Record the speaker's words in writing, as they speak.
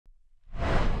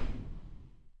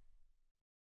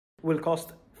will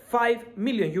cost 5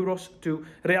 million euros to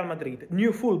Real Madrid.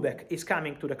 New fullback is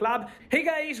coming to the club. Hey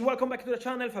guys, welcome back to the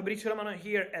channel. Fabrizio Romano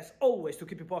here as always to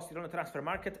keep you posted on the transfer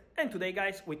market. And today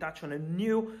guys, we touch on a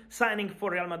new signing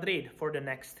for Real Madrid for the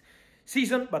next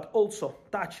season, but also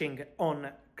touching on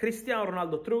Cristiano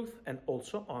Ronaldo truth and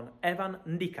also on Evan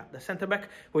NDICKA, the centre back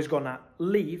who is gonna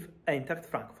leave Eintracht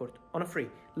Frankfurt on a free.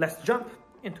 Let's jump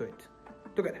into it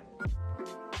together.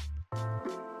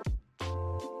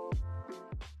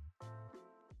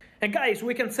 And guys,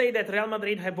 we can say that Real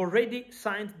Madrid have already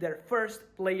signed their first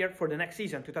player for the next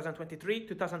season,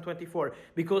 2023-2024,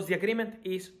 because the agreement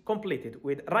is completed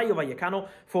with Rayo Vallecano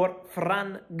for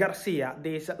Fran Garcia,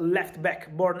 this left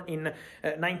back born in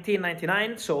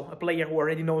 1999, so a player who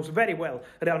already knows very well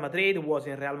Real Madrid, was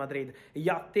in Real Madrid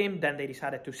youth team. Then they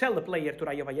decided to sell the player to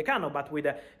Rayo Vallecano, but with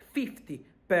a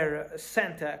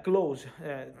 50% clause,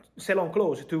 sell-on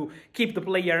clause to keep the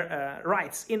player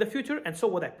rights in the future. And so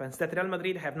what happens? That Real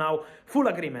Madrid have now full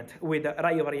agreement with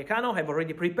Rayo Vallecano, have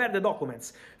already prepared the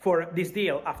documents for this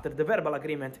deal after the verbal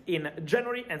agreement in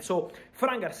January, and so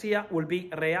Fran Garcia will be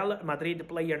Real Madrid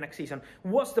player next season.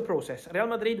 What's the process? Real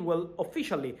Madrid will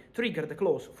officially trigger the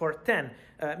clause for 10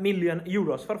 million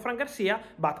euros for Fran Garcia,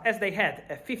 but as they had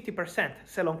a 50%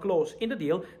 sell-on clause in the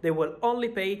deal, they will only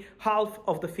pay half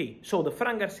of the fee. So the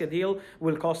Fran Garcia deal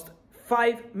will cost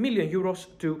 5 million euros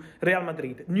to Real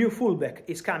Madrid. New fullback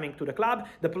is coming to the club.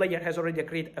 The player has already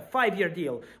agreed a 5-year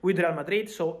deal with Real Madrid,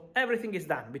 so everything is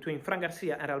done between Fran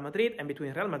Garcia and Real Madrid, and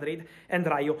between Real Madrid and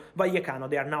Rayo Vallecano.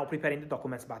 They are now preparing the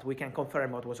documents, but we can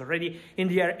confirm what was already in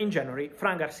the air in January.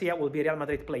 Fran Garcia will be Real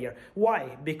Madrid player.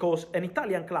 Why? Because an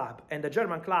Italian club and a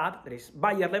German club, that is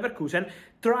Bayer Leverkusen,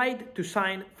 tried to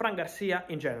sign Fran Garcia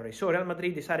in January. So Real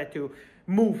Madrid decided to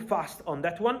move fast on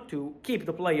that one to keep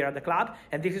the player at the club,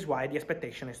 and this is why the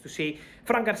expectation is to see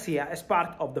Fran Garcia as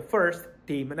part of the first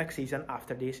team next season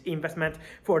after this investment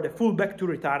for the fullback to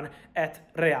return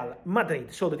at Real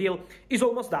Madrid. So the deal is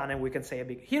almost done, and we can say a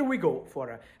big here we go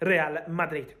for Real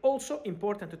Madrid. Also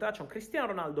important to touch on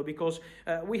Cristiano Ronaldo, because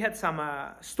we had some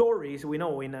stories, we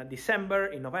know, in December,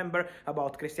 in November,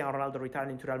 about Cristiano Ronaldo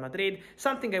returning to Real Madrid.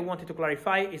 Something I wanted to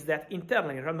clarify is that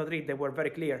internally in Real Madrid they were very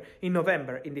clear in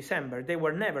November, in December, they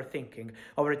were never thinking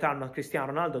of return of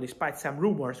Cristiano Ronaldo, despite some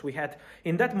rumors we had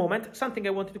in that moment. Something I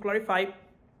wanted to clarify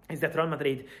is that Real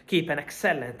Madrid keep an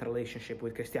excellent relationship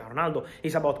with Cristiano Ronaldo.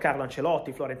 It's about Carlo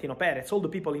Ancelotti, Florentino Perez, all the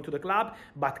people into the club,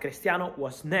 but Cristiano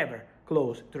was never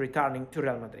close to returning to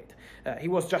Real Madrid. He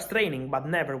was just training, but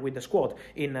never with the squad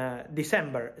in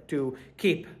December to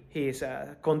keep his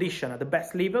condition at the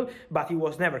best level, but he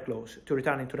was never close to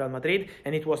returning to Real Madrid,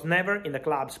 and it was never in the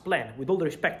club's plan. With all the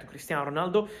respect to Cristiano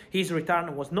Ronaldo, his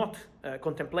return was not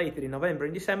contemplated in November,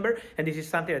 in December, and this is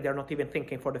something that they are not even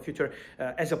thinking for the future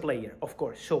as a player, of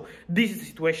course. So this is the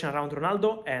situation around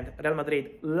Ronaldo, and Real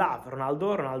Madrid love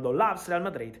Ronaldo. Ronaldo loves Real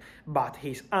Madrid, but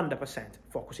he's 100%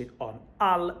 focused on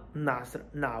Al Nassr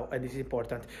now, and this is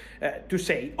important to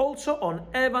say. Also on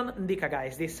Evan NDICKA,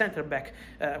 guys, this centre back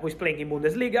who is playing in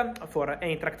Bundesliga for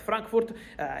Eintracht Frankfurt.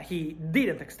 He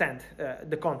didn't extend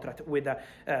the contract with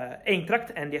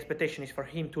Eintracht, and the expectation is for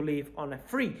him to leave on a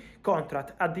free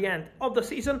contract at the end of the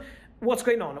season. What's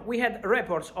going on? We had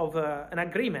reports of an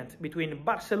agreement between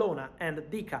Barcelona and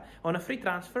NDICKA on a free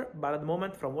transfer, but at the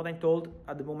moment, from what I'm told,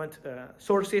 at the moment,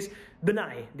 sources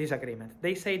deny this agreement.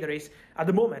 They say there is, at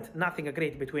the moment, nothing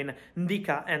agreed between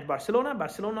NDICKA and Barcelona.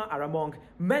 Barcelona are among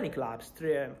many clubs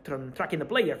tracking the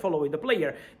player, following the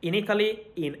player in Italy,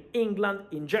 in England,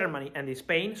 in Germany, and in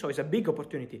Spain. So it's a big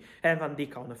opportunity. Evan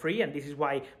NDICKA on the free, and this is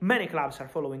why many clubs are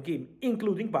following him,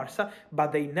 including Barça,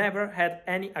 but they never had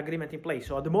any agreement in place.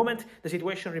 So at the moment, the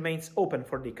situation remains open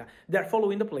for NDICKA. They're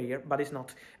following the player, but it's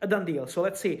not a done deal. So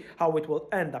let's see how it will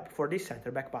end up for this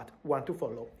centre-back, but one to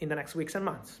follow in the next weeks and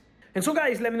months. And so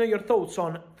guys, let me know your thoughts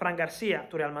on Fran Garcia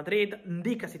to Real Madrid,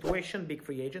 NDICKA situation, big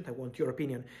free agent. I want your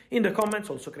opinion in the comments.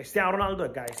 Also Cristiano Ronaldo.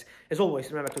 And guys, as always,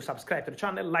 remember to subscribe to the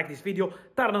channel, like this video,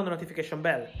 turn on the notification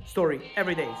bell. Story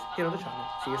every day here on the channel.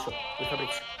 See you soon with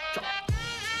Fabrizio. Ciao.